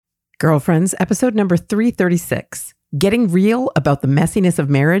Girlfriends, episode number 336, Getting Real About the Messiness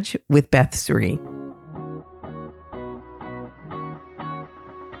of Marriage with Beth Sri.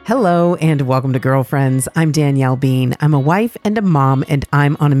 Hello and welcome to Girlfriends. I'm Danielle Bean. I'm a wife and a mom, and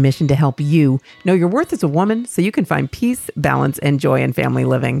I'm on a mission to help you know your worth as a woman so you can find peace, balance, and joy in family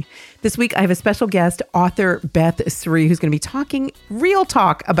living. This week, I have a special guest, author Beth Sri, who's going to be talking real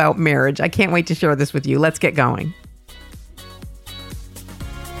talk about marriage. I can't wait to share this with you. Let's get going.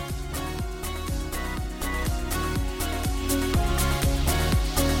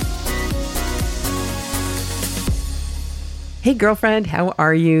 Hey, girlfriend, how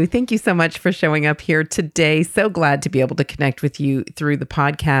are you? Thank you so much for showing up here today. So glad to be able to connect with you through the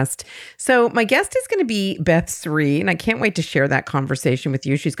podcast. So my guest is going to be Beth Sri, and I can't wait to share that conversation with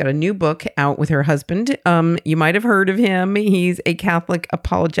you. She's got a new book out with her husband. You might have heard of him. He's a Catholic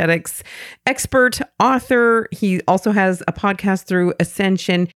apologetics expert, author. He also has a podcast through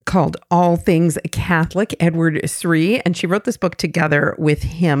Ascension called All Things Catholic, Edward Sri, and she wrote this book together with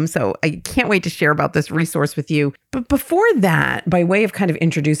him. So I can't wait to share about this resource with you. But before that, by way of kind of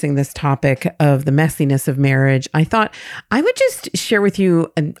introducing this topic of the messiness of marriage, I thought I would just share with you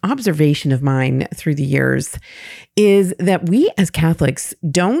an observation of mine through the years is that we as Catholics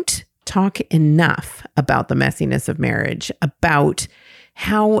don't talk enough about the messiness of marriage, about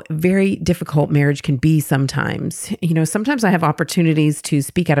how very difficult marriage can be sometimes. You know, sometimes I have opportunities to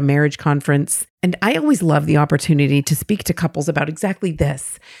speak at a marriage conference, and I always love the opportunity to speak to couples about exactly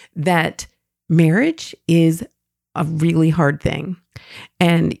this, that marriage is a really hard thing.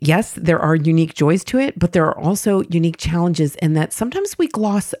 And yes, there are unique joys to it, but there are also unique challenges, and that sometimes we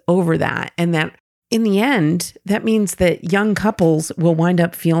gloss over that. And that in the end, that means that young couples will wind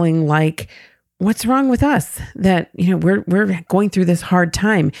up feeling like, what's wrong with us? That, you know, we're going through this hard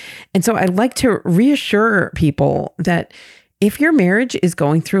time. And so I'd like to reassure people that if your marriage is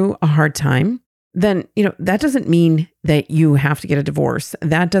going through a hard time, then, you know, that doesn't mean that you have to get a divorce.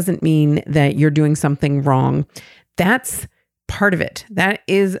 That doesn't mean that you're doing something wrong. That's part of it. That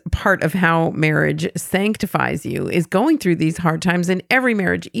is part of how marriage sanctifies you, is going through these hard times. And every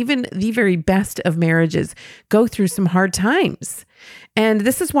marriage, even the very best of marriages, go through some hard times. And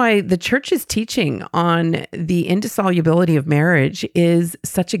this is why the church's teaching on the indissolubility of marriage is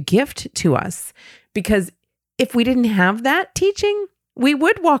such a gift to us. Because if we didn't have that teaching, we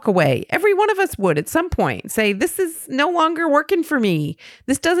would walk away. Every one of us would at some point say, this is no longer working for me.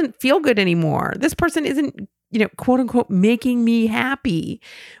 This doesn't feel good anymore. This person isn't, you know, quote unquote, making me happy.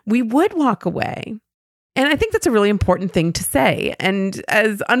 We would walk away. And I think that's a really important thing to say. And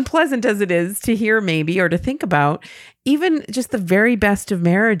as unpleasant as it is to hear maybe, or to think about, even just the very best of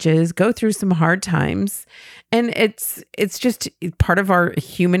marriages go through some hard times. And it's just part of our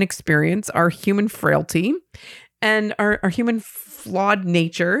human experience, our human frailty, and our human flawed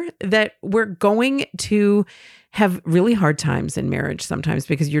nature, that we're going to have really hard times in marriage sometimes,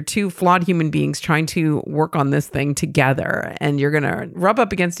 because you're two flawed human beings trying to work on this thing together, and you're going to rub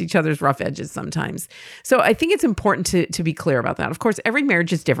up against each other's rough edges sometimes. So I think it's important to be clear about that. Of course, every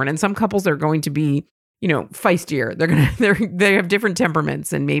marriage is different, and some couples are going to be, you know, feistier. They have different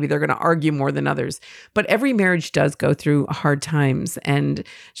temperaments, and maybe they're going to argue more than others. But every marriage does go through hard times, and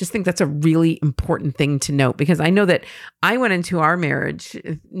just think that's a really important thing to note, because I know that I went into our marriage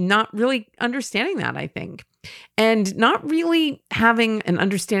not really understanding that, I think. And not really having an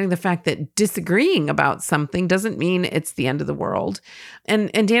understanding of the fact that disagreeing about something doesn't mean it's the end of the world.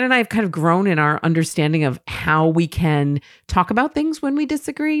 And Dan and I have kind of grown in our understanding of how we can talk about things when we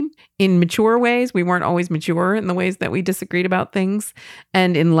disagree in mature ways. We weren't always mature in the ways that we disagreed about things,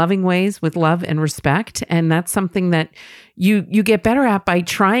 and in loving ways with love and respect. And that's something that you get better at by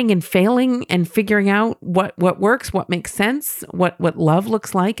trying and failing and figuring out what works, what makes sense, what love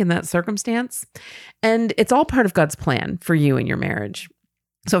looks like in that circumstance. And it's all part of God's plan for you and your marriage.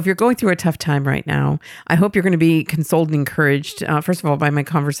 So if you're going through a tough time right now, I hope you're going to be consoled and encouraged, first of all, by my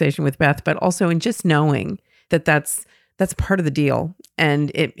conversation with Beth, but also in just knowing that that's part of the deal.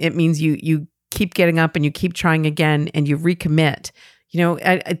 And it means you keep getting up, and you keep trying again, and you recommit. You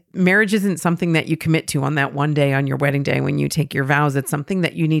know, marriage isn't something that you commit to on that one day, on your wedding day, when you take your vows. It's something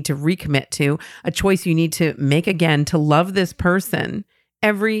that you need to recommit to, a choice you need to make again to love this person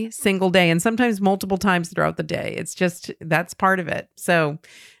every single day, and sometimes multiple times throughout the day. It's just, that's part of it. So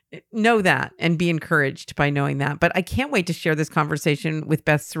know that and be encouraged by knowing that. But I can't wait to share this conversation with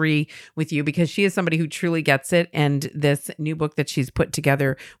Beth Sri with you, because she is somebody who truly gets it. And this new book that she's put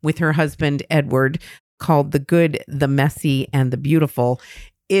together with her husband, Edward, called The Good, the Messy, and the Beautiful,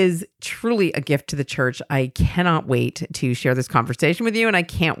 is truly a gift to the church. I cannot wait to share this conversation with you, and I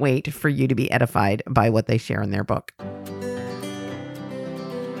can't wait for you to be edified by what they share in their book.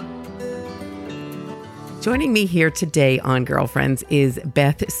 Joining me here today on Girlfriends is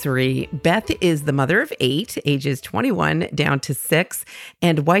Beth Sri. Beth is the mother of 8, ages 21 down to 6,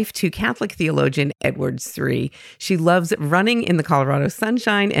 and wife to Catholic theologian Edward Sri. She loves running in the Colorado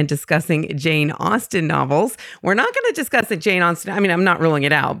sunshine and discussing Jane Austen novels. We're not going to discuss the Jane Austen. I mean, I'm not ruling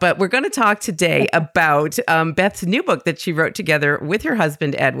it out, but we're going to talk today about Beth's new book that she wrote together with her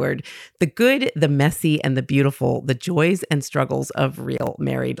husband, Edward, The Good, the Messy, and the Beautiful, the Joys and Struggles of Real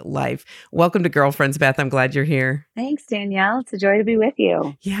Married Life. Welcome to Girlfriends, Beth. I'm glad you're here. Thanks, Danielle. It's a joy to be with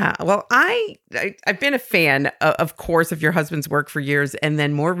you. Yeah. Well, I've been a fan, of course, of your husband's work for years, and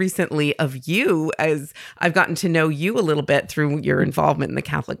then more recently of you, as I've gotten to know you a little bit through your involvement in the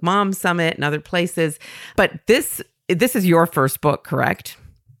Catholic Mom Summit and other places. But this is your first book, correct?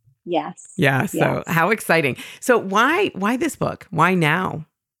 Yes. Yeah. So yes. How exciting. So why this book? Why now?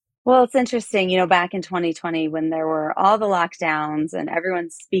 Well, it's interesting, back in 2020 when there were all the lockdowns and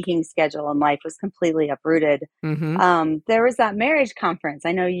everyone's speaking schedule and life was completely uprooted, there was that marriage conference.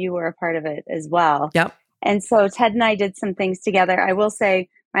 I know you were a part of it as well. Yep. And so Ted and I did some things together. I will say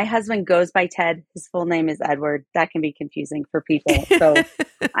my husband goes by Ted. His full name is Edward. That can be confusing for people. So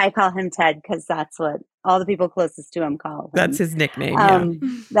I call him Ted because that's what all the people closest to him call him. That's his nickname. Yeah.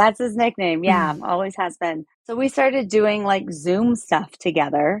 That's his nickname. Yeah, always has been. So we started doing like Zoom stuff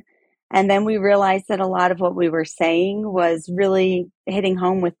together. And then we realized that a lot of what we were saying was really hitting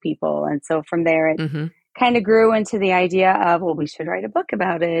home with people. And so from there, it kind of grew into the idea of, well, we should write a book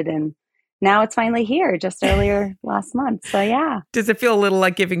about it. And now it's finally here just earlier last month. So yeah. Does it feel a little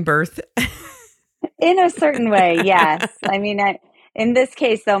like giving birth? In a certain way, yes. I mean, in this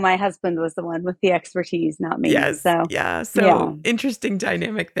case, though, my husband was the one with the expertise, not me. Yes. So, yeah. So interesting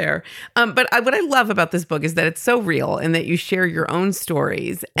dynamic there. But what I love about this book is that it's so real and that you share your own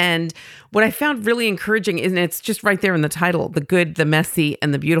stories. And what I found really encouraging is, and it's just right there in the title, The Good, the Messy,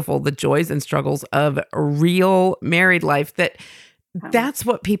 and the Beautiful, the Joys and Struggles of Real Married Life, that's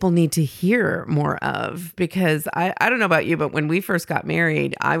what people need to hear more of, because I don't know about you, but when we first got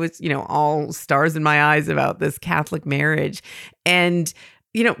married, I was, all stars in my eyes about this Catholic marriage. And,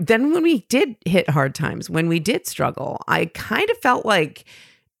 then when we did hit hard times, when we did struggle, I kind of felt like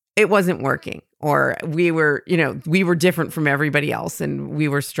it wasn't working, or we were different from everybody else, and we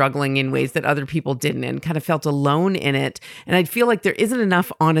were struggling in ways that other people didn't, and kind of felt alone in it. And I feel like there isn't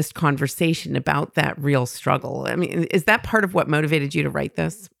enough honest conversation about that real struggle. I mean, is that part of what motivated you to write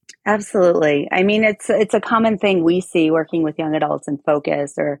this? Absolutely. I mean, it's a common thing we see working with young adults in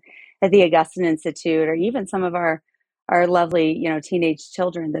Focus or at the Augustine Institute, or even some of our lovely, teenage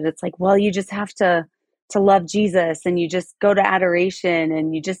children, that it's like, well, you just have to love Jesus, and you just go to adoration,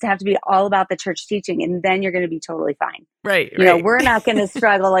 and you just have to be all about the church teaching, and then you're going to be totally fine. Right. We're not going to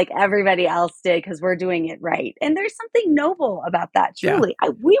struggle like everybody else did because we're doing it right. And there's something noble about that. Truly. Yeah.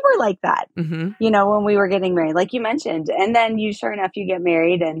 We were like that, when we were getting married, like you mentioned, and then sure enough, you get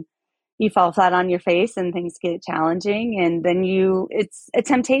married and you fall flat on your face and things get challenging. And then it's a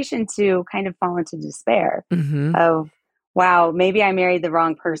temptation to kind of fall into despair of, wow, maybe I married the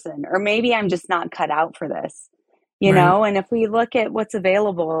wrong person, or maybe I'm just not cut out for this, know? And if we look at what's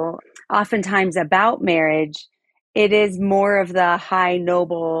available, oftentimes about marriage, it is more of the high,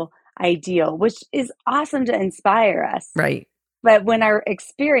 noble ideal, which is awesome to inspire us. Right. But when our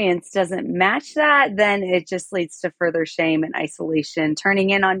experience doesn't match that, then it just leads to further shame and isolation,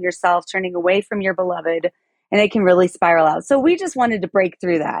 turning in on yourself, turning away from your beloved, and it can really spiral out. So we just wanted to break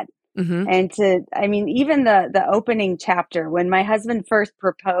through that. And even the opening chapter, when my husband first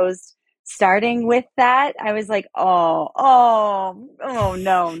proposed, starting with that, I was like, oh,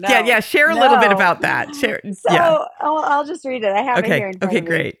 no. Yeah. Share a little bit about that. So I'll just read it. I have it here in front of me.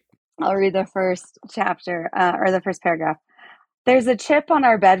 Great. I'll read the first chapter, or the first paragraph. There's a chip on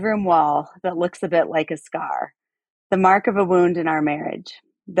our bedroom wall that looks a bit like a scar, the mark of a wound in our marriage.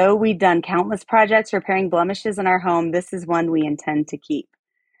 Though we've done countless projects repairing blemishes in our home, this is one we intend to keep.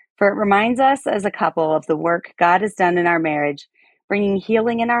 For it reminds us as a couple of the work God has done in our marriage, bringing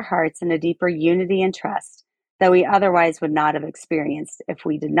healing in our hearts and a deeper unity and trust that we otherwise would not have experienced if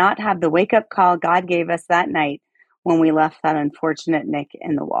we did not have the wake-up call God gave us that night when we left that unfortunate nick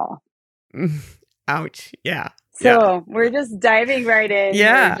in the wall. Ouch. Yeah. So we're just diving right in.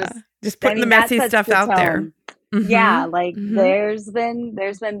 Yeah. Just putting the messy stuff out there. Yeah. There's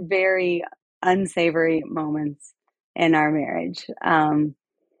been very unsavory moments in our marriage.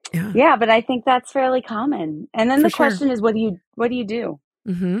 Yeah, but I think that's fairly common. And then the question is, what do you do?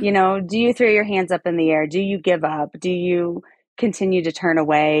 Do you throw your hands up in the air? Do you give up? Do you continue to turn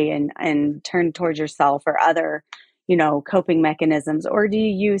away and turn towards yourself or other, coping mechanisms? Or do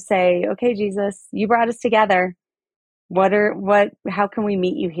you say, okay, Jesus, you brought us together. How can we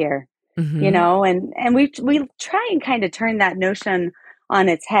meet you here? you know, and we try and kind of turn that notion on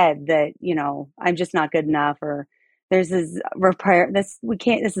its head that, you know, I'm just not good enough, or there's this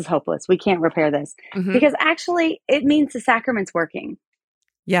this is hopeless. We can't repair this, because actually it means the sacrament's working.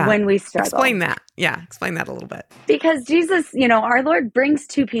 Yeah. When we struggle. Explain that. Yeah. Explain that a little bit. Because Jesus, you know, our Lord brings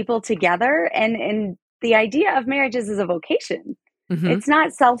two people together, and the idea of marriage is a vocation. It's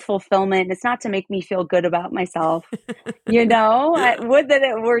not self-fulfillment. It's not to make me feel good about myself. You know, I would that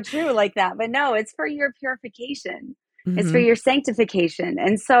it were true like that, but no, it's for your purification. It's for your sanctification.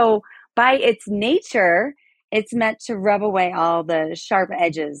 And so by its nature, it's meant to rub away all the sharp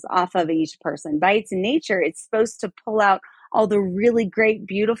edges off of each person. By its nature, it's supposed to pull out all the really great,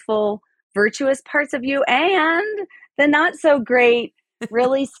 beautiful, virtuous parts of you, and the not so great,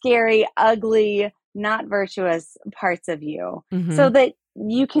 really scary, ugly, not virtuous parts of you, so that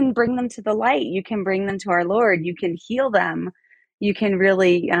you can bring them to the light. You can bring them to our Lord. You can heal them. You can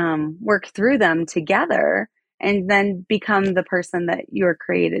really work through them together, and then become the person that you're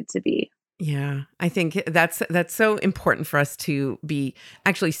created to be. Yeah, I think that's so important for us to be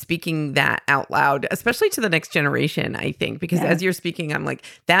actually speaking that out loud, especially to the next generation, I think, because as you're speaking, I'm like,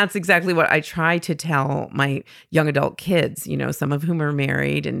 that's exactly what I try to tell my young adult kids, you know, some of whom are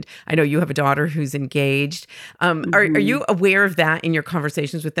married. And I know you have a daughter who's engaged. Are you aware of that in your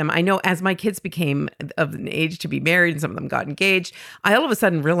conversations with them? I know as my kids became of an age to be married and some of them got engaged, I all of a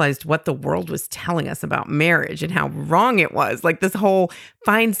sudden realized what the world was telling us about marriage and how wrong it was. Like this whole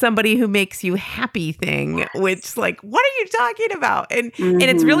find somebody who makes you happy thing, which like, what are you talking about? And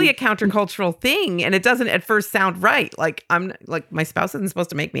it's really a countercultural thing. And it doesn't at first sound right. Like I'm like, my spouse isn't supposed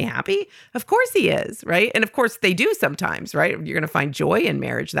to make me happy. Of course he is. Right. And of course they do sometimes, right? You're going to find joy in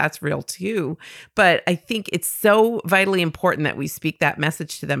marriage. That's real too. But I think it's so vitally important that we speak that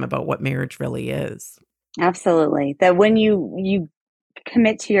message to them about what marriage really is. Absolutely. That when you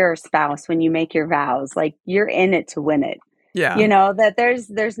commit to your spouse, when you make your vows, like you're in it to win it. Yeah. You know, that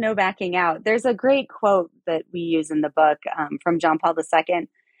there's no backing out. There's a great quote that we use in the book from John Paul II,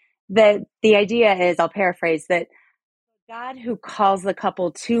 that the idea is, I'll paraphrase, that God who calls the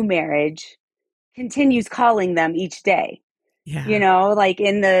couple to marriage continues calling them each day. Yeah. You know, like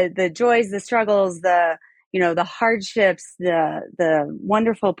in the joys, the struggles, the, you know, the hardships, the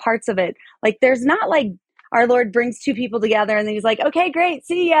wonderful parts of it. Like there's not like our Lord brings two people together and then he's like, okay, great.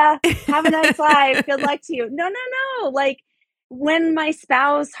 See ya. Have a nice life. Good luck to you. No. Like, when my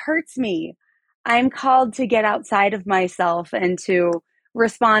spouse hurts me, I'm called to get outside of myself and to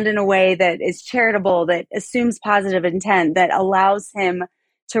respond in a way that is charitable, that assumes positive intent, that allows him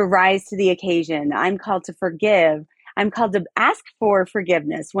to rise to the occasion. I'm called to forgive. I'm called to ask for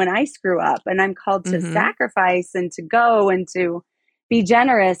forgiveness when I screw up. And I'm called to sacrifice and to go and to be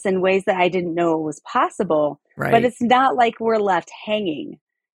generous in ways that I didn't know was possible. Right. But it's not like we're left hanging.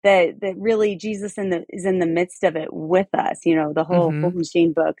 That really Jesus is in the midst of it with us. You know, the whole Hope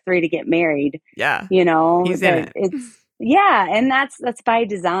Machine book, 3 to Get Married. Yeah. You know, he's in it. And that's by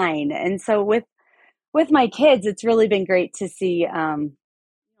design. And so with my kids, it's really been great to see,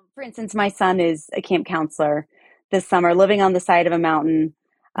 for instance, my son is a camp counselor this summer, living on the side of a mountain,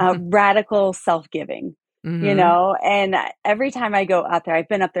 radical self-giving, you know, and every time I go up there, I've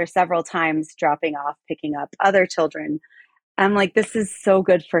been up there several times, dropping off, picking up other children. I'm like, this is so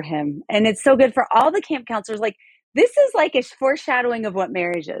good for him. And it's so good for all the camp counselors. Like, this is like a foreshadowing of what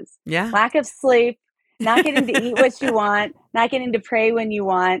marriage is. Yeah. Lack of sleep, not getting to eat what you want, not getting to pray when you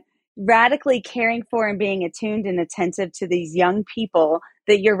want, radically caring for and being attuned and attentive to these young people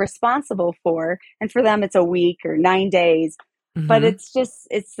that you're responsible for. And for them, it's a week or 9 days. But it's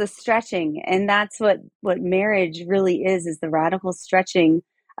the stretching. And that's what marriage really is the radical stretching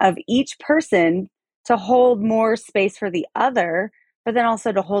of each person to hold more space for the other, but then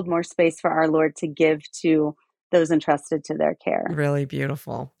also to hold more space for our Lord to give to those entrusted to their care. Really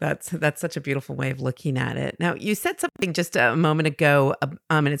beautiful. That's such a beautiful way of looking at it. Now, you said something just a moment ago,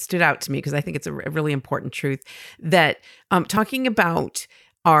 and it stood out to me because I think it's a really important truth, that talking about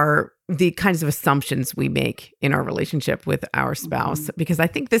the kinds of assumptions we make in our relationship with our spouse, because I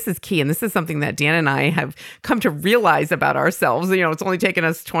think this is key. And this is something that Dan and I have come to realize about ourselves. You know, it's only taken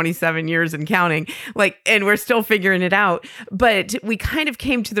us 27 years and counting, and we're still figuring it out. But we kind of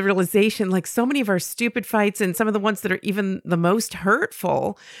came to the realization, like so many of our stupid fights and some of the ones that are even the most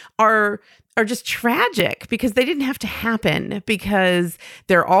hurtful are just tragic because they didn't have to happen, because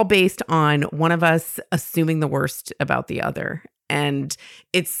they're all based on one of us assuming the worst about the other. And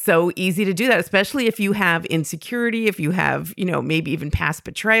it's so easy to do that, especially if you have insecurity, if you have, maybe even past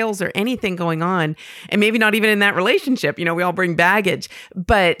betrayals or anything going on, and maybe not even in that relationship. We all bring baggage.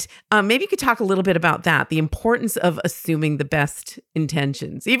 But maybe you could talk a little bit about that, the importance of assuming the best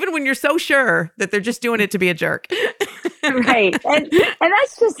intentions, even when you're so sure that they're just doing it to be a jerk. Right. And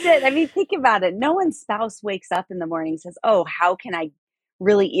that's just it. I mean, think about it. No one's spouse wakes up in the morning and says, oh, how can I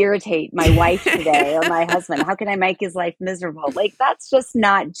really irritate my wife today or my husband? How can I make his life miserable? Like, that's just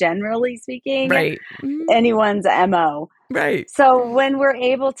not, generally speaking, right. anyone's MO. Right. So when we're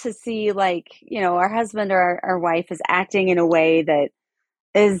able to see, like, our husband or our wife is acting in a way that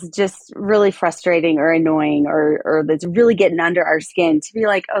is just really frustrating or annoying or that's really getting under our skin, to be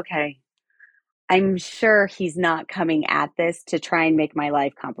like, okay, I'm sure he's not coming at this to try and make my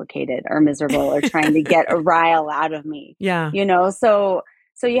life complicated or miserable or trying to get a rile out of me. Yeah.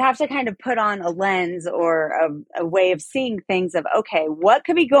 So you have to kind of put on a lens or a way of seeing things of, okay, what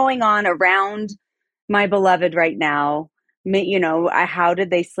could be going on around my beloved right now? How did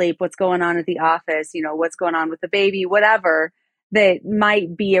they sleep? What's going on at the office? What's going on with the baby, whatever, that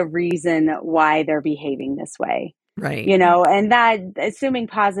might be a reason why they're behaving this way. Right. And that, assuming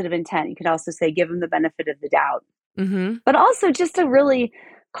positive intent, you could also say, give them the benefit of the doubt, but also just to really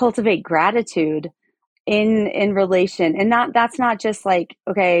cultivate gratitude in relation. And that's not just like,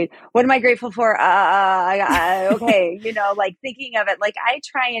 okay, what am I grateful for? Okay. Like thinking of it, like I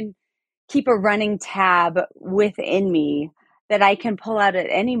try and keep a running tab within me that I can pull out at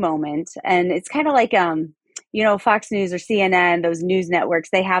any moment. And it's kind of like, Fox News or CNN, those news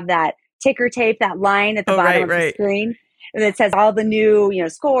networks, they have that ticker tape, that line at the bottom of the screen that says all the new,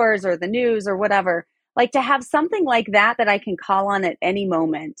 scores or the news or whatever. Like to have something like that I can call on at any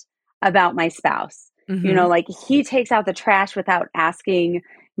moment about my spouse. Like he takes out the trash without asking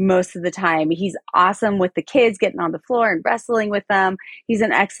most of the time. He's awesome with the kids, getting on the floor and wrestling with them. He's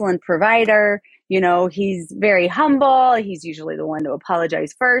an excellent provider. He's very humble. He's usually the one to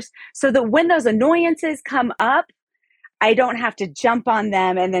apologize first. So that when those annoyances come up, I don't have to jump on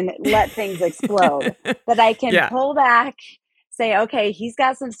them and then let things explode. But I can pull back, say, okay, he's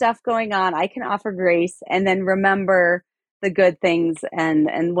got some stuff going on. I can offer grace and then remember the good things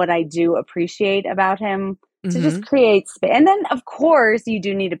and what I do appreciate about him to just create space. And then, of course, you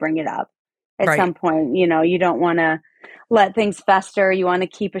do need to bring it up at some point. You don't want to let things fester. You want to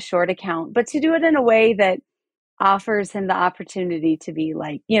keep a short account, but to do it in a way that offers him the opportunity to be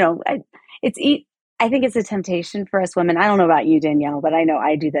like, I think it's a temptation for us women. I don't know about you, Danielle, but I know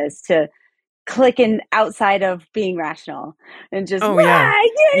I do this, to click in outside of being rational and just, and you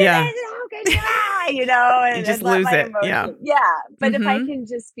just lose it. Emotion. Yeah. But if I can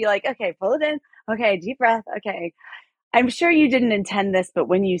just be like, okay, pull it in. Okay. Deep breath. Okay. I'm sure you didn't intend this, but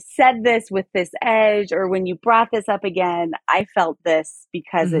when you said this with this edge, or when you brought this up again, I felt this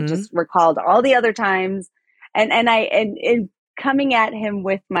because it just recalled all the other times. And coming at him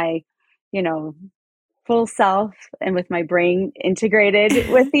with my, full self and with my brain integrated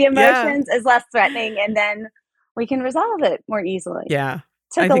with the emotions is less threatening. And then we can resolve it more easily. Yeah.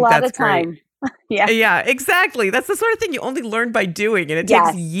 Took a lot of time. Yeah, exactly. That's the sort of thing you only learn by doing, and it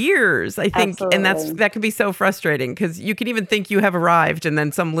takes years, I think. Absolutely. And that can be so frustrating because you can even think you have arrived, and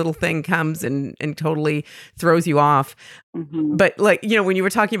then some little thing comes and totally throws you off. But when you were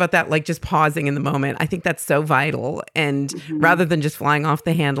talking about that, like just pausing in the moment, I think that's so vital. And rather than just flying off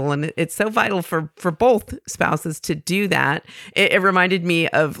the handle, and it's so vital for both spouses to do that. It reminded me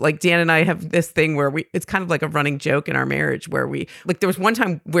of, like, Dan and I have this thing where it's kind of like a running joke in our marriage where there was one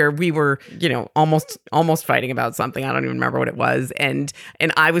time where we were, almost fighting about something. I don't even remember what it was. And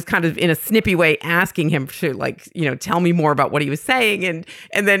I was kind of in a snippy way asking him to, like, tell me more about what he was saying.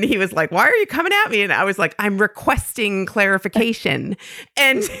 And then he was like, why are you coming at me? And I was like, I'm requesting clarification.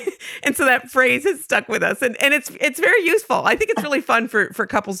 And so that phrase has stuck with us. And it's very useful. I think it's really fun for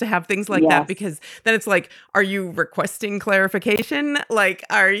couples to have things like that, because then it's like, are you requesting clarification? Like,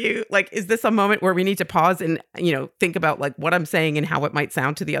 is this a moment where we need to pause and, think about like what I'm saying and how it might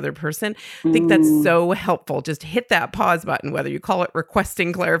sound to the other person? I think that's so helpful. Just hit that pause button, whether you call it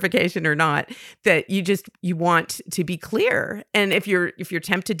requesting clarification or not, that you want to be clear. And if you're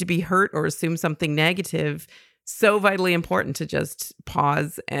tempted to be hurt or assume something negative, so vitally important to just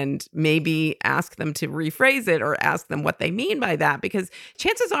pause and maybe ask them to rephrase it or ask them what they mean by that. Because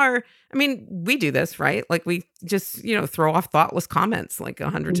chances are, we do this, right? Like we just, throw off thoughtless comments like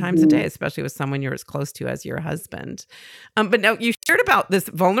 100 times a day, especially with someone you're as close to as your husband. But now you shared about this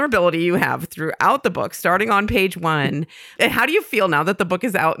vulnerability you have throughout the book, starting on page 1. And how do you feel now that the book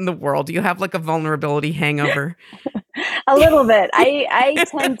is out in the world? Do you have like a vulnerability hangover? A little bit. I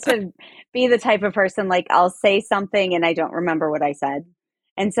tend to be the type of person, like I'll say something and I don't remember what I said.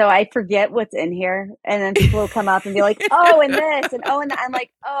 And so I forget what's in here. And then people will come up and be like, oh, and this, and oh, and that. I'm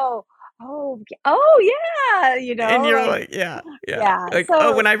like, oh, yeah, And you're like, yeah. yeah. Like,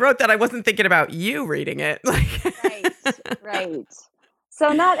 So, when I wrote that, I wasn't thinking about you reading it. right, right.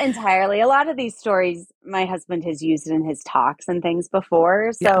 So not entirely. A lot of these stories, my husband has used in his talks and things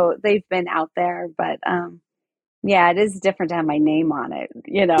before. Yeah. So they've been out there, but, yeah, it is different to have my name on it,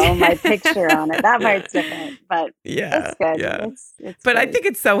 my picture on it. That part's different, but it's good. Yeah. It's But I great. think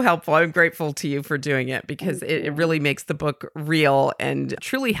it's so helpful. I'm grateful to you for doing it because it really makes the book real and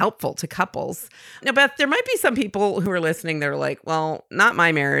truly helpful to couples. Now, Beth, there might be some people who are listening that are like, well, not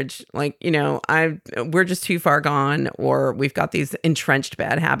my marriage. Like, we're just too far gone, or we've got these entrenched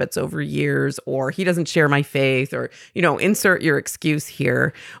bad habits over years, or he doesn't share my faith, or, insert your excuse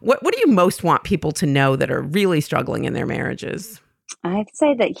here. What do you most want people to know that are really struggling in their marriages? I'd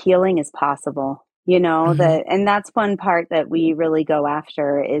say that healing is possible, and that's one part that we really go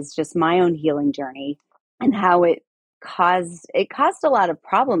after is just my own healing journey and how it caused a lot of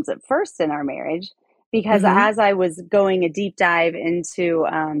problems at first in our marriage because as I was going a deep dive into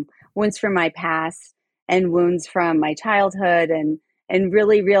wounds from my past and wounds from my childhood and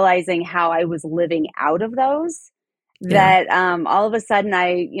really realizing how I was living out of those that all of a sudden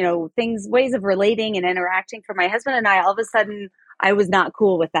ways of relating and interacting for my husband and I, all of a sudden I was not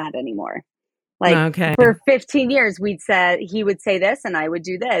cool with that anymore. Like for 15 years, he would say this and I would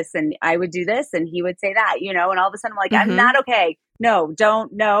do this and I would do this and he would say that, and all of a sudden I'm like, I'm not okay. No,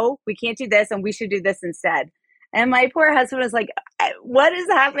 we can't do this and we should do this instead. And my poor husband was like, what is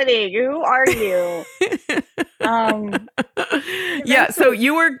happening? Who are you? So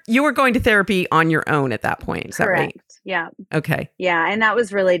you were going to therapy on your own at that point. Is correct. That right? Yeah. Okay. Yeah. And that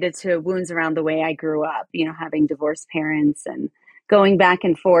was related to wounds around the way I grew up, having divorced parents and going back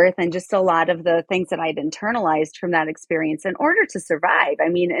and forth and just a lot of the things that I'd internalized from that experience in order to survive. I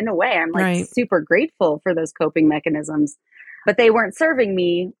mean, in a way, I'm like super grateful for those coping mechanisms, but they weren't serving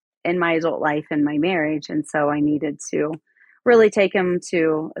me in my adult life and my marriage. And so I needed to really take him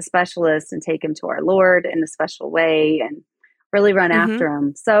to a specialist and take him to our Lord in a special way and really run after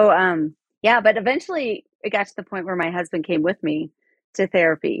him. So, but eventually it got to the point where my husband came with me to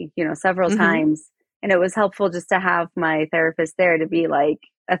therapy, several times. And it was helpful just to have my therapist there to be like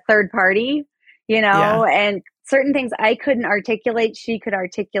a third party, and certain things I couldn't articulate, she could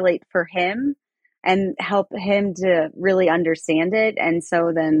articulate for him and help him to really understand it. And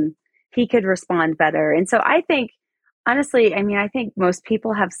so then he could respond better. And so I think, honestly, I think most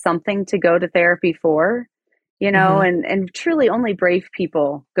people have something to go to therapy for, and truly only brave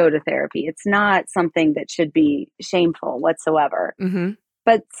people go to therapy. It's not something that should be shameful whatsoever.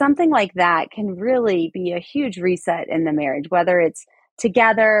 But something like that can really be a huge reset in the marriage, whether it's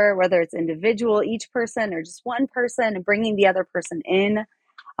together, whether it's individual, each person, or just one person and bringing the other person in.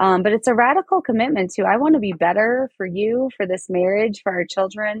 But it's a radical commitment to, I want to be better for you, for this marriage, for our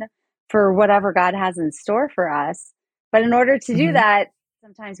children, for whatever God has in store for us. But in order to do that,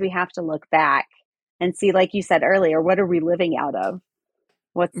 sometimes we have to look back and see, like you said earlier, what are we living out of?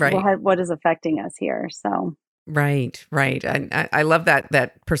 What is affecting us here? So. Right. I love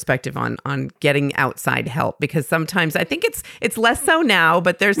that perspective on getting outside help, because sometimes I think it's less so now,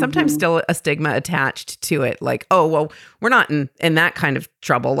 but there's sometimes still a stigma attached to it. Like, oh, well, we're not in that kind of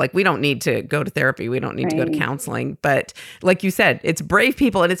trouble. Like, we don't need to go to therapy. We don't need to go to counseling. But like you said, it's brave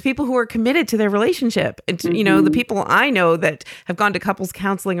people and it's people who are committed to their relationship. And, the people I know that have gone to couples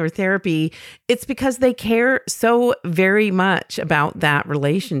counseling or therapy, it's because they care so very much about that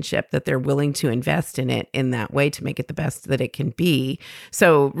relationship that they're willing to invest in it in that way to make it the best that it can be.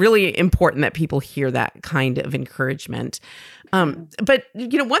 So really important that people hear that kind of encouragement. But,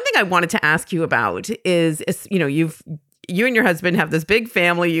 one thing I wanted to ask you about is you and your husband have this big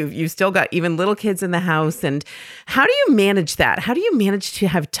family. You've still got even little kids in the house. And how do you manage that? How do you manage to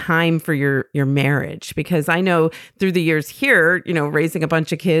have time for your marriage? Because I know through the years here, raising a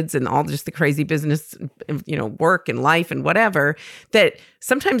bunch of kids and all just the crazy business, work and life and whatever, that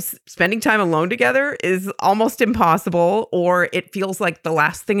sometimes spending time alone together is almost impossible, or it feels like the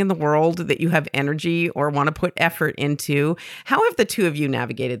last thing in the world that you have energy or want to put effort into. How have the two of you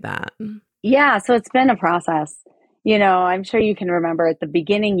navigated that? Yeah, so it's been a process. I'm sure you can remember at the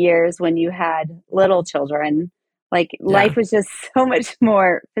beginning years when you had little children, life was just so much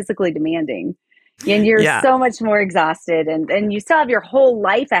more physically demanding and you're so much more exhausted and you still have your whole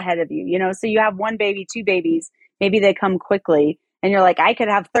life ahead of you, so you have one baby, two babies, maybe they come quickly and you're like, I could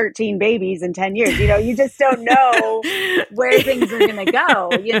have 13 babies in 10 years, you just don't know where things are going to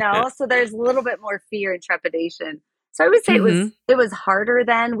go, so there's a little bit more fear and trepidation So I would say Mm-hmm. it was harder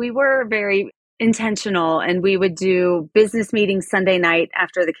then. We were very intentional, and we would do business meetings Sunday night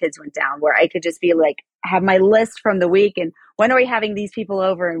after the kids went down, where I could just be like, have my list from the week, and when are we having these people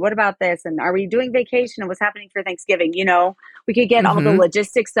over, and what about this, and are we doing vacation, and what's happening for Thanksgiving? We could get all the Mm-hmm.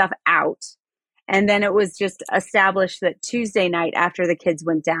 logistic stuff out. And then it was just established that Tuesday night after the kids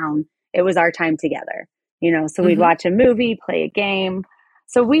went down, it was our time together. So we'd Mm-hmm. watch a movie, play a game.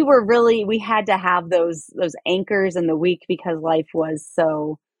 So we had to have those anchors in the week because life was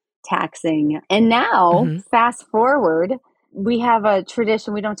so taxing. And now, Mm-hmm. fast forward, we have a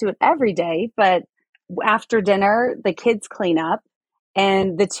tradition. We don't do it every day, but after dinner, the kids clean up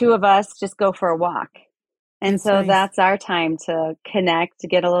and the two of us just go for a walk. And That's so nice. that's our time to connect, to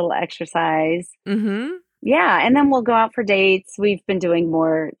get a little exercise. Mm-hmm. Yeah, and then we'll go out for dates. We've been doing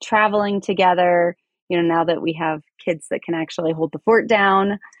more traveling together, now that we have kids that can actually hold the fort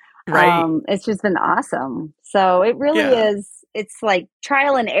down. Right. It's just been awesome. So it really Yeah. is, it's like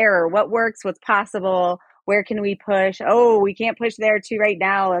trial and error. What works, what's possible, where can we push? Oh, we can't push there too right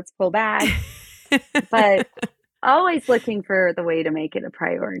now. Let's pull back. But always looking for the way to make it a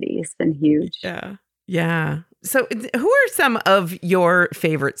priority has been huge. Yeah. Yeah. So, who are some of your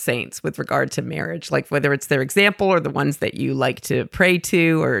favorite saints with regard to marriage? Like, whether it's their example or the ones that you like to pray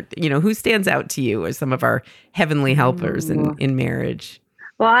to, or, who stands out to you as some of our heavenly helpers Ooh. in marriage?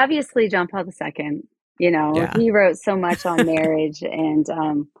 Well, obviously, John Paul II, Yeah. he wrote so much on marriage, and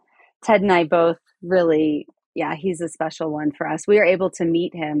Ted and I both really, yeah, he's a special one for us. We were able to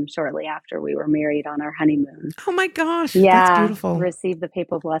meet him shortly after we were married on our honeymoon. Oh my gosh. That's Yeah, beautiful. received the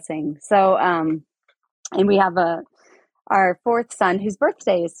papal blessing. So, and we have our fourth son, whose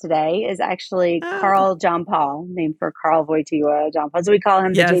birthday is today, is actually Oh, Carl John Paul, named for Carl Wojtyła John Paul. So we call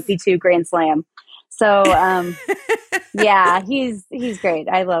him the yes. JP2 Grand Slam. So, yeah, he's great.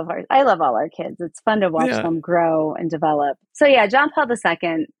 I love all our kids. It's fun to watch Yeah. them grow and develop. So yeah, John Paul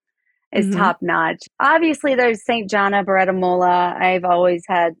II is Hmm. top notch. Obviously, there's Saint Jana Beretta Mola. I've always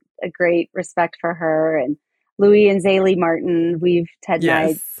had a great respect for her, and Louis and Zélie Martin. Ted and I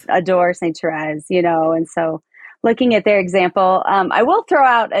Yes. adore Saint Therese, and so looking at their example, I will throw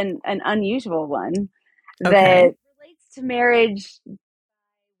out an unusual one Okay. that relates to marriage,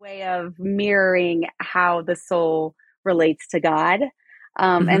 way of mirroring how the soul relates to God.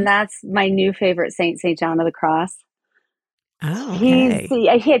 Hmm. And that's my new favorite saint, Saint John of the Cross. Oh, okay.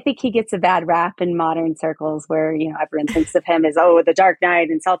 I think he gets a bad rap in modern circles where, everyone thinks of him as, oh, the Dark Knight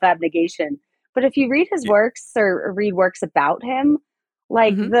and self abnegation. But if you read his works or read works about him,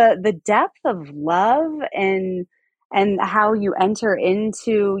 like Hmm. the depth of love and how you enter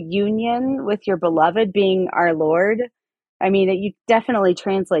into union with your beloved being our Lord, I mean, it definitely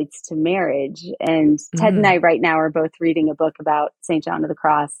translates to marriage. And Ted and Hmm. I right now are both reading a book about St. John of the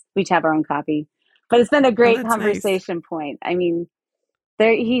Cross. We each have our own copy. But it's been a Oh, great that's nice. conversation point. I mean,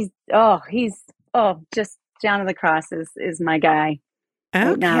 just John of the Cross is my guy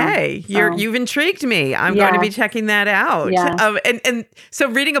right now. Okay, So you've intrigued me. I'm going to be yeah, checking that out. yeah. And so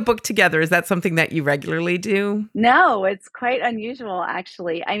reading a book together, is that something that you regularly do? No, it's quite unusual,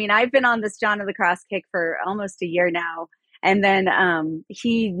 actually. I mean, I've been on this John of the Cross kick for almost a year now. And then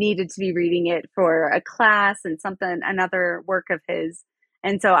he needed to be reading it for a class and another work of his.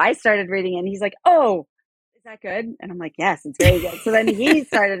 And so I started reading it, and he's like, oh, is that good? And I'm like, yes, it's very good. So then he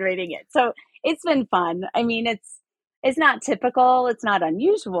started reading it. So it's been fun. I mean, it's not typical, it's not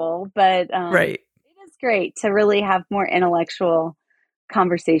unusual, but Right. it is great to really have more intellectual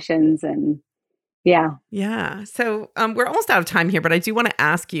conversations and yeah. Yeah. So we're almost out of time here, but I do want to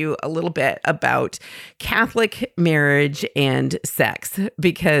ask you a little bit about Catholic marriage and sex,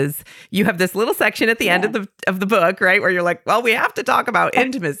 because you have this little section at the end Yeah. of the book, right, where you're like, well, we have to talk about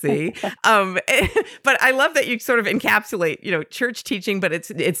intimacy. But I love that you sort of encapsulate, church teaching, but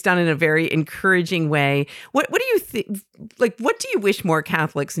it's done in a very encouraging way. What do you think? Like, what do you wish more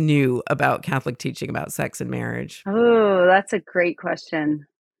Catholics knew about Catholic teaching about sex and marriage? Oh, that's a great question.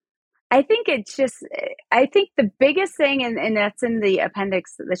 I think I think the biggest thing, and that's in the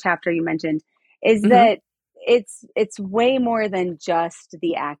appendix, the chapter you mentioned, is Hmm. that it's way more than just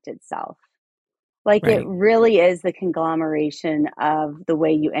the act itself. Like it Right. really is the conglomeration of the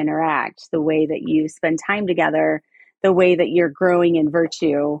way you interact, the way that you spend time together, the way that you're growing in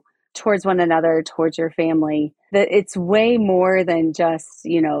virtue towards one another, towards your family. That it's way more than just,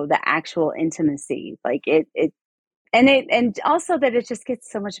 the actual intimacy. Like and also that it just gets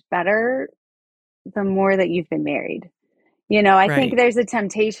so much better the more that you've been married. I think Right. there's a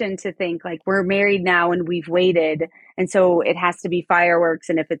temptation to think like we're married now and we've waited, and so it has to be fireworks.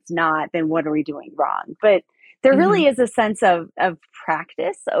 And if it's not, then what are we doing wrong? But there really is a sense of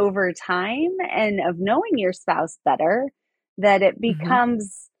practice over time and of knowing your spouse better, that it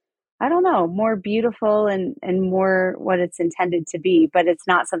becomes, I don't know, more beautiful and more what it's intended to be. But it's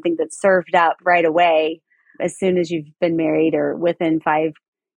not something that's served up right away as soon as you've been married or within 5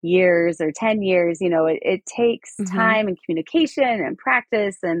 years or 10 years. It takes time and communication and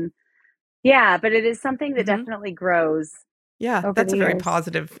practice, and but it is something that definitely grows. Yeah, that's a very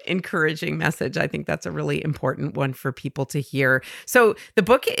positive, encouraging message. I think that's a really important one for people to hear. So the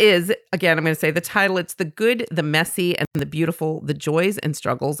book is, again, I'm going to say the title, it's The Good, the Messy, and the Beautiful, The Joys and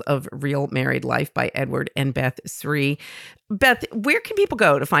Struggles of Real Married Life by Edward and Beth Sri. Beth, where can people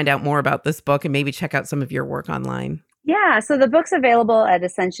go to find out more about this book and maybe check out some of your work online? Yeah, so the book's available at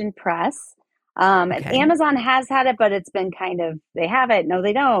Ascension Press. Amazon has had it, but it's been kind of, they have it, no,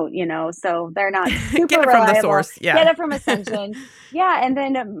 they don't, so they're not super Get it reliable. From the source. Yeah. Get it from Ascension. And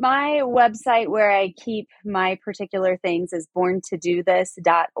then my website where I keep my particular things is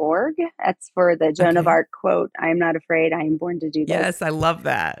borntodothis.org. That's for the Joan of Arc quote, "I am not afraid, I am born to do this." Yes, I love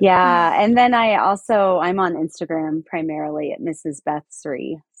that. Yeah, and then I'm on Instagram primarily at Mrs. Beth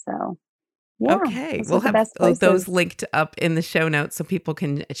Sri, so. Yeah, okay, we'll have those linked up in the show notes so people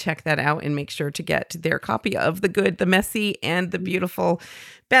can check that out and make sure to get their copy of The Good, the Messy, and the Beautiful.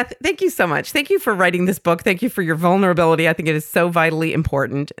 Beth, thank you so much. Thank you for writing this book. Thank you for your vulnerability. I think it is so vitally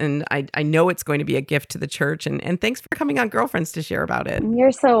important, and I know it's going to be a gift to the church. And thanks for coming on Girlfriends to share about it.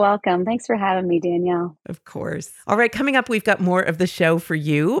 You're so welcome. Thanks for having me, Danielle. Of course. All right, coming up, we've got more of the show for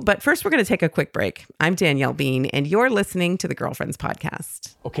you. But first, we're going to take a quick break. I'm Danielle Bean, and you're listening to the Girlfriends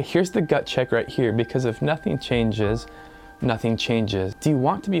Podcast. Okay, here's the gut check right here, because if nothing changes, nothing changes. Do you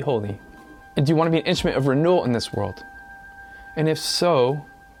want to be holy? And do you want to be an instrument of renewal in this world? And if so,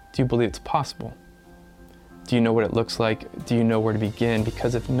 do you believe it's possible? Do you know what it looks like? Do you know where to begin?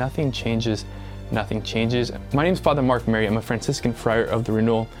 Because if nothing changes, nothing changes. My name is Father Mark Mary. I'm a Franciscan friar of the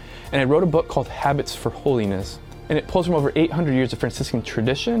Renewal, and I wrote a book called Habits for Holiness. And it pulls from over 800 years of Franciscan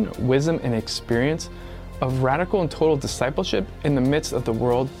tradition, wisdom, and experience of radical and total discipleship in the midst of the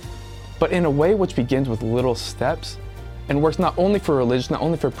world, but in a way which begins with little steps and works not only for religion, not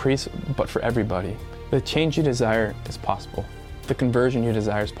only for priests, but for everybody. The change you desire is possible. The conversion you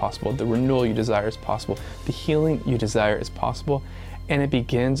desire is possible. The renewal you desire is possible. The healing you desire is possible. And it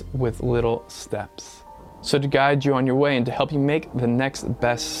begins with little steps. So to guide you on your way and to help you make the next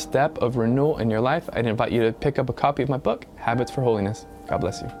best step of renewal in your life, I'd invite you to pick up a copy of my book, Habits for Holiness. God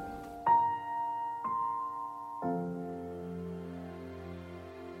bless you.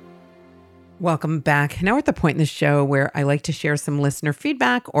 Welcome back. Now we're at the point in the show where I like to share some listener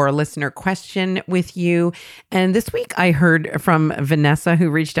feedback or a listener question with you. And this week I heard from Vanessa,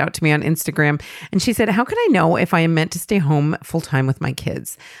 who reached out to me on Instagram, and she said, "How can I know if I am meant to stay home full time with my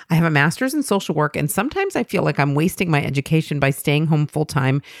kids? I have a master's in social work, and sometimes I feel like I'm wasting my education by staying home full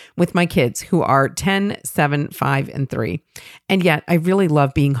time with my kids, who are 10, 7, 5, and 3. And yet I really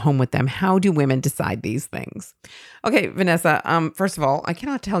love being home with them. How do women decide these things?" Okay, Vanessa, first of all, I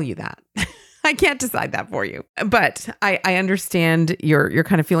cannot tell you that. I can't decide that for you. But I understand you're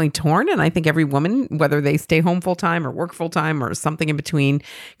kind of feeling torn. And I think every woman, whether they stay home full time or work full time or something in between,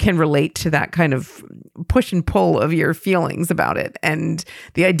 can relate to that kind of push and pull of your feelings about it. And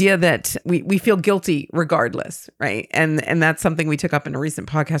the idea that we feel guilty regardless, right? And that's something we took up in a recent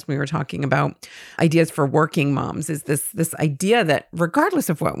podcast when we were talking about ideas for working moms, is this idea that regardless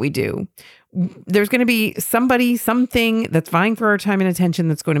of what we do, there's going to be something that's vying for our time and attention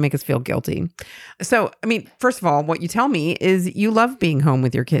that's going to make us feel guilty. So, I mean, first of all, what you tell me is you love being home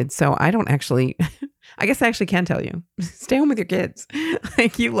with your kids. So I don't actually, I guess I actually can tell you, stay home with your kids.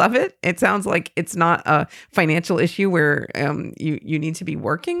 Like, you love it. It sounds like it's not a financial issue where you need to be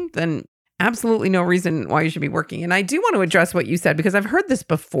working. Then absolutely no reason why you should be working. And I do want to address what you said, because I've heard this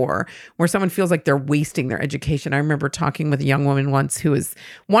before, where someone feels like they're wasting their education. I remember talking with a young woman once who was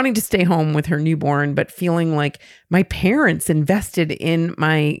wanting to stay home with her newborn, but feeling like, my parents invested in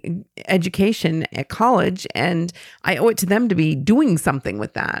my education at college, and I owe it to them to be doing something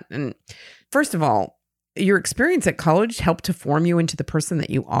with that. And first of all, your experience at college helped to form you into the person that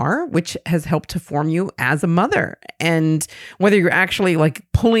you are, which has helped to form you as a mother. And whether you're actually like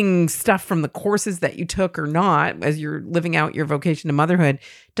pulling stuff from the courses that you took or not, as you're living out your vocation to motherhood,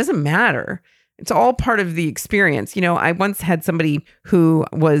 doesn't matter. It's all part of the experience. You know, I once had somebody who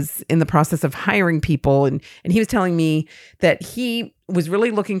was in the process of hiring people, and he was telling me that he was really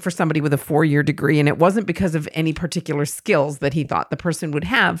looking for somebody with a 4-year degree. And it wasn't because of any particular skills that he thought the person would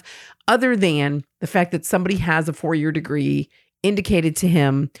have, other than the fact that somebody has a 4-year degree indicated to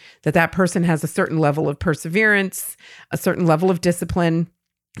him that that person has a certain level of perseverance, a certain level of discipline,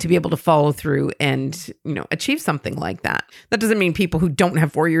 to be able to follow through and, achieve something like that. That doesn't mean people who don't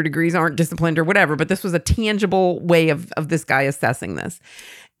have 4-year degrees aren't disciplined or whatever, but this was a tangible way of this guy assessing this.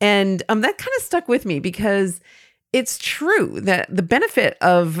 And that kind of stuck with me because it's true that the benefit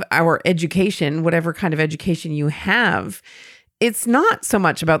of our education, whatever kind of education you have, it's not so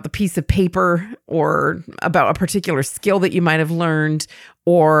much about the piece of paper or about a particular skill that you might have learned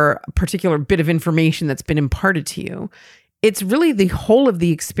or a particular bit of information that's been imparted to you. It's really the whole of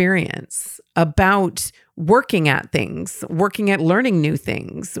the experience about working at things, working at learning new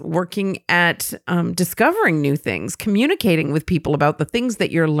things, working at discovering new things, communicating with people about the things that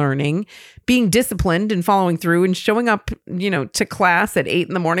you're learning, being disciplined and following through and showing up, to class at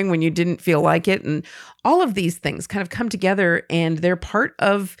 8 a.m. when you didn't feel like it. And all of these things kind of come together and they're part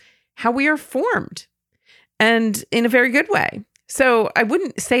of how we are formed, and in a very good way. So I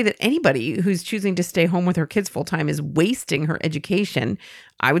wouldn't say that anybody who's choosing to stay home with her kids full time is wasting her education.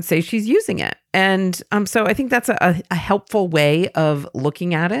 I would say she's using it. And so I think that's a helpful way of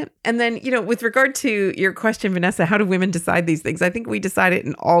looking at it. And then, with regard to your question, Vanessa, how do women decide these things? I think we decide it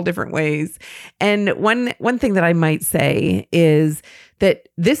in all different ways. And one thing that I might say is that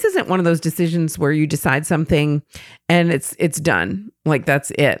this isn't one of those decisions where you decide something and it's done. Like,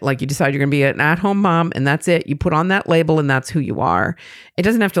 that's it. Like, you decide you're going to be an at-home mom and that's it. You put on that label and that's who you are. It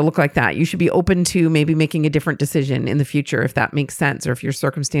doesn't have to look like that. You should be open to maybe making a different decision in the future if that makes sense, or if your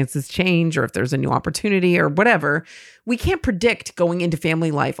circumstances change, or if there's a new opportunity or whatever. We can't predict going into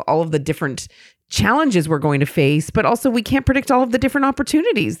family life all of the different challenges we're going to face, but also we can't predict all of the different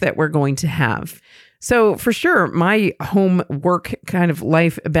opportunities that we're going to have. So for sure, my home work kind of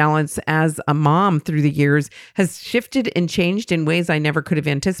life balance as a mom through the years has shifted and changed in ways I never could have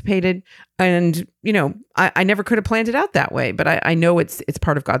anticipated. And, I never could have planned it out that way, but I know it's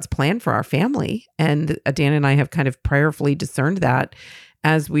part of God's plan for our family. And Dan and I have kind of prayerfully discerned that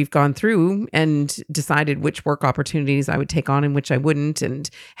as we've gone through and decided which work opportunities I would take on and which I wouldn't, and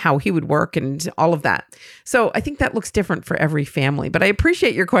how he would work and all of that. So I think that looks different for every family. But I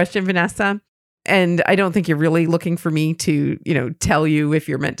appreciate your question, Vanessa. And I don't think you're really looking for me to, tell you if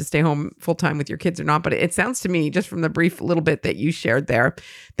you're meant to stay home full time with your kids or not. But it sounds to me, just from the brief little bit that you shared there,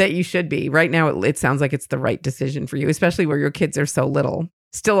 that you should be. Right now, it sounds like it's the right decision for you, especially where your kids are so little.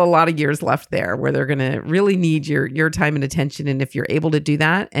 Still a lot of years left there where they're going to really need your time and attention. And if you're able to do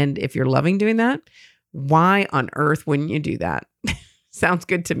that, and if you're loving doing that, why on earth wouldn't you do that? Sounds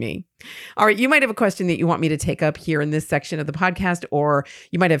good to me. All right. You might have a question that you want me to take up here in this section of the podcast, or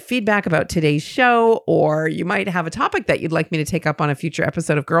you might have feedback about today's show, or you might have a topic that you'd like me to take up on a future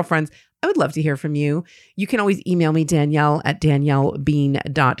episode of Girlfriends. I would love to hear from you. You can always email me,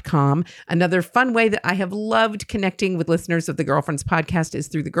 Danielle@daniellebean.com. Another fun way that I have loved connecting with listeners of the Girlfriends podcast is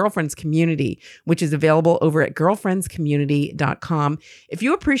through the Girlfriends community, which is available over at girlfriendscommunity.com. If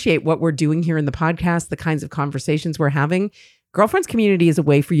you appreciate what we're doing here in the podcast, the kinds of conversations we're having, Girlfriends community is a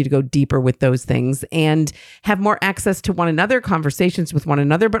way for you to go deeper with those things and have more access to one another, conversations with one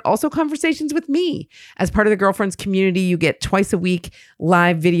another, but also conversations with me. As part of the Girlfriends community, you get twice a week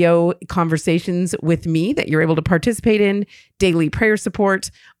live video conversations with me that you're able to participate in, daily prayer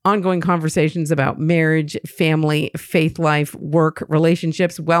support, ongoing conversations about marriage, family, faith life, work,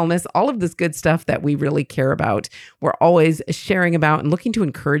 relationships, wellness, all of this good stuff that we really care about. We're always sharing about and looking to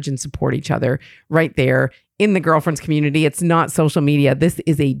encourage and support each other right there in the Girlfriends community. It's not social media. This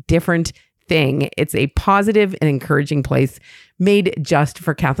is a different thing. It's a positive and encouraging place made just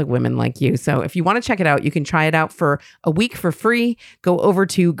for Catholic women like you. So if you want to check it out, you can try it out for a week for free. Go over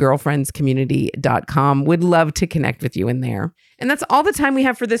to girlfriendscommunity.com. Would love to connect with you in there. And that's all the time we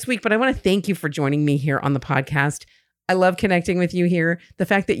have for this week, but I want to thank you for joining me here on the podcast. I love connecting with you here. The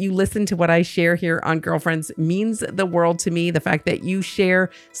fact that you listen to what I share here on Girlfriends means the world to me. The fact that you share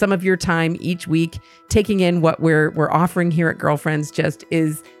some of your time each week, taking in what we're offering here at Girlfriends, just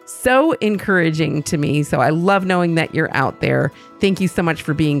is so encouraging to me. So I love knowing that you're out there. Thank you so much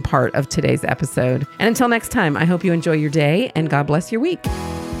for being part of today's episode. And until next time, I hope you enjoy your day and God bless your week.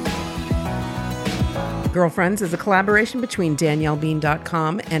 Girlfriends is a collaboration between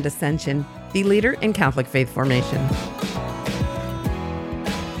DanielleBean.com and Ascension, the leader in Catholic faith formation.